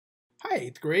Hi,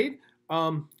 8th grade.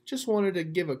 Just wanted to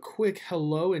give a quick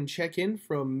hello and check in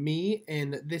from me,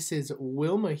 and this is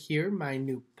Wilma here, my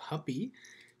new puppy.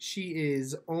 She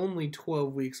is only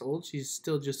 12 weeks old. She's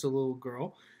still just a little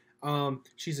girl.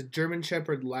 She's a German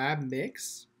Shepherd Lab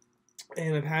mix,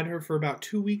 and I've had her for about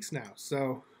 2 weeks now.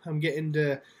 So I'm getting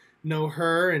to know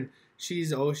her, and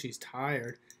she's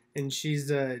tired, and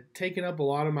she's taken up a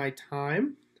lot of my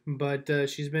time, but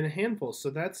she's been a handful. So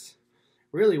that's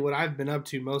really what I've been up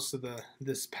to most of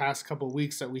this past couple of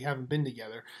weeks that we haven't been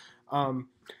together. Um,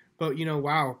 but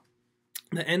wow,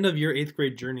 the end of your 8th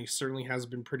grade journey certainly has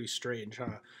been pretty strange,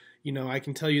 huh? I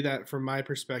can tell you that from my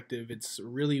perspective, it's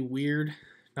really weird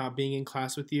not being in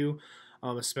class with you,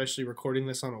 especially recording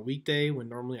this on a weekday when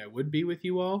normally I would be with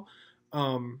you all.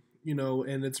 And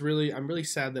I'm really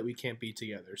sad that we can't be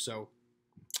together. So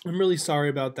I'm really sorry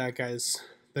about that, guys.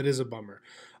 That is a bummer.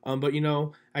 But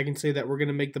I can say that we're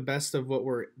gonna make the best of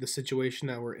the situation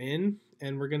that we're in,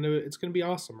 and it's gonna be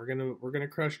awesome. We're gonna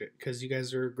crush it because you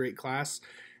guys are a great class,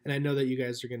 and I know that you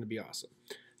guys are gonna be awesome.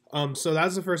 So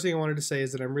that's the first thing I wanted to say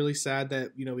is that I'm really sad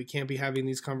that we can't be having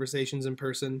these conversations in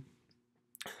person.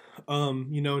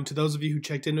 And to those of you who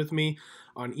checked in with me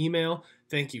on email,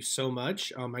 thank you so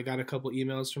much. I got a couple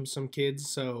emails from some kids,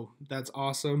 so that's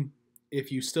awesome.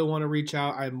 If you still want to reach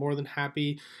out, I'm more than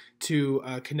happy to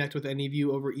connect with any of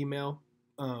you over email.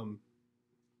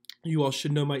 You all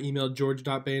should know my email,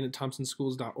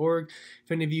 george.bain@thompsonschools.org.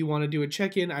 If any of you want to do a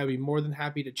check-in, I would be more than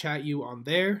happy to chat you on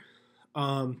there.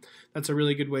 That's a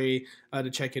really good way to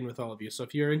check in with all of you. So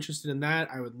if you're interested in that,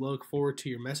 I would look forward to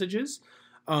your messages.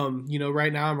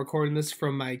 Right now I'm recording this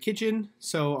from my kitchen,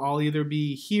 so I'll either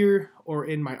be here or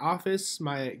in my office.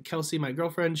 Kelsey, my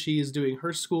girlfriend, she is doing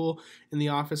her school in the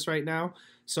office right now,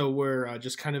 so we're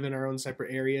just kind of in our own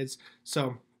separate areas.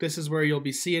 So this is where you'll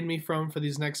be seeing me from for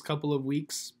these next couple of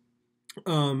weeks.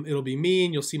 It'll be me,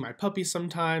 and you'll see my puppy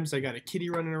sometimes. I got a kitty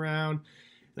running around,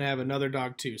 and I have another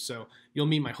dog too, so you'll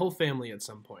meet my whole family at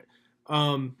some point.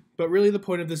 But really the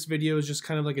point of this video is just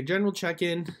kind of like a general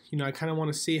check-in. I kind of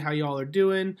want to see how y'all are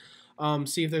doing,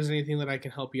 see if there's anything that I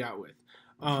can help you out with.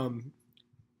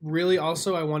 Really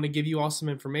also, I want to give you all some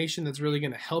information that's really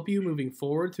going to help you moving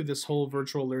forward through this whole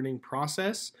virtual learning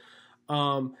process.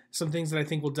 Some things that I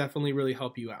think will definitely really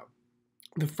help you out.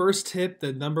 The first tip,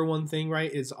 the number one thing,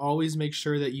 right, is always make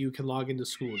sure that you can log into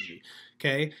Schoology.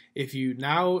 Okay,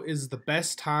 now is the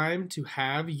best time to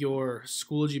have your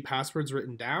Schoology passwords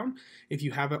written down. If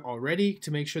you haven't already,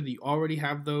 to make sure that you already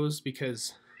have those,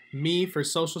 because me for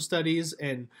social studies,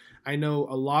 and I know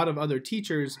a lot of other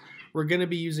teachers, we're going to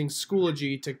be using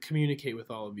Schoology to communicate with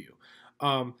all of you.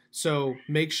 So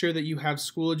make sure that you have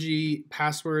Schoology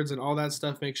passwords and all that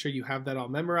stuff. Make sure you have that all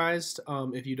memorized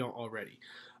if you don't already.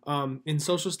 In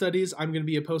social studies, I'm going to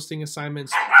be posting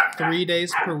assignments 3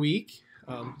 days per week.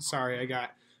 Sorry, I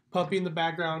got puppy in the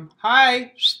background.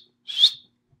 Hi!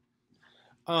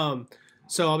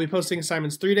 So I'll be posting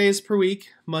assignments 3 days per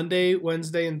week, Monday,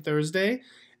 Wednesday, and Thursday,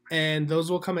 and those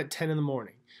will come at 10 in the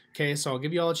morning. Okay, so I'll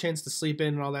give you all a chance to sleep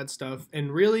in and all that stuff,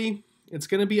 and really, it's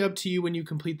going to be up to you when you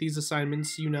complete these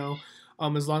assignments,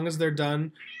 as long as they're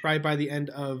done right by the end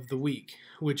of the week,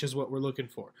 which is what we're looking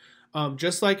for.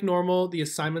 Just like normal, the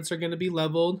assignments are going to be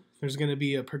leveled. There's going to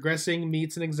be a progressing,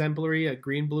 meets, and exemplary, a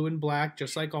green, blue, and black,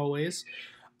 just like always.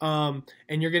 And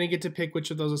you're going to get to pick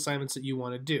which of those assignments that you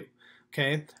want to do.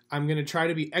 Okay? I'm going to try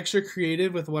to be extra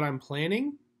creative with what I'm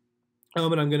planning. And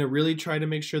I'm going to really try to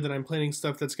make sure that I'm planning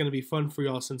stuff that's going to be fun for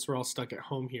y'all since we're all stuck at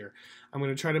home here. I'm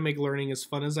going to try to make learning as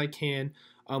fun as I can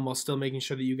while still making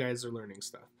sure that you guys are learning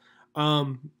stuff.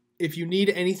 If you need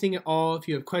anything at all, if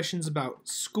you have questions about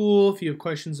school, if you have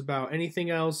questions about anything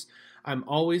else, I'm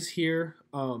always here.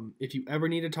 If you ever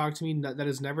need to talk to me, that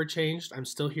has never changed. I'm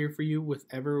still here for you with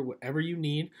whatever you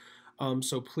need.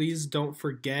 So please don't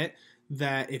forget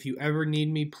that if you ever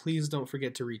need me, please don't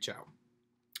forget to reach out.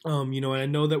 And I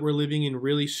know that we're living in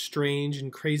really strange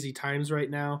and crazy times right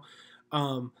now.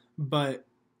 But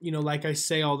like I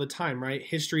say all the time, right?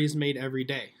 History is made every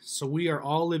day. So we are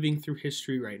all living through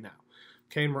history right now.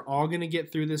 Okay, and we're all going to get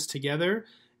through this together.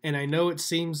 And I know it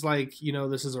seems like,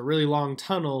 this is a really long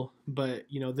tunnel, but,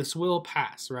 this will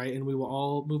pass, right? And we will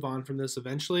all move on from this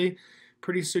eventually.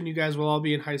 Pretty soon you guys will all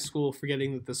be in high school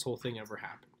forgetting that this whole thing ever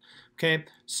happened. Okay,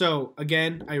 so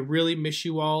again, I really miss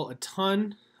you all a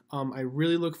ton. I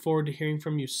really look forward to hearing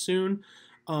from you soon.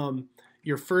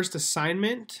 Your first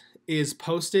assignment is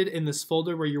posted in this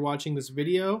folder where you're watching this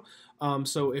video.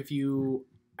 So if you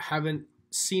haven't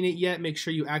seen it yet, make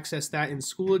sure you access that in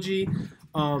Schoology.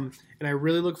 And I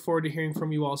really look forward to hearing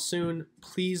from you all soon.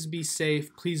 Please be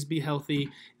safe. Please be healthy.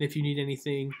 And if you need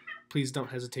anything, please don't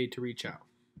hesitate to reach out.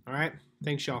 All right?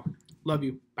 Thanks, y'all. Love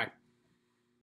you. Bye.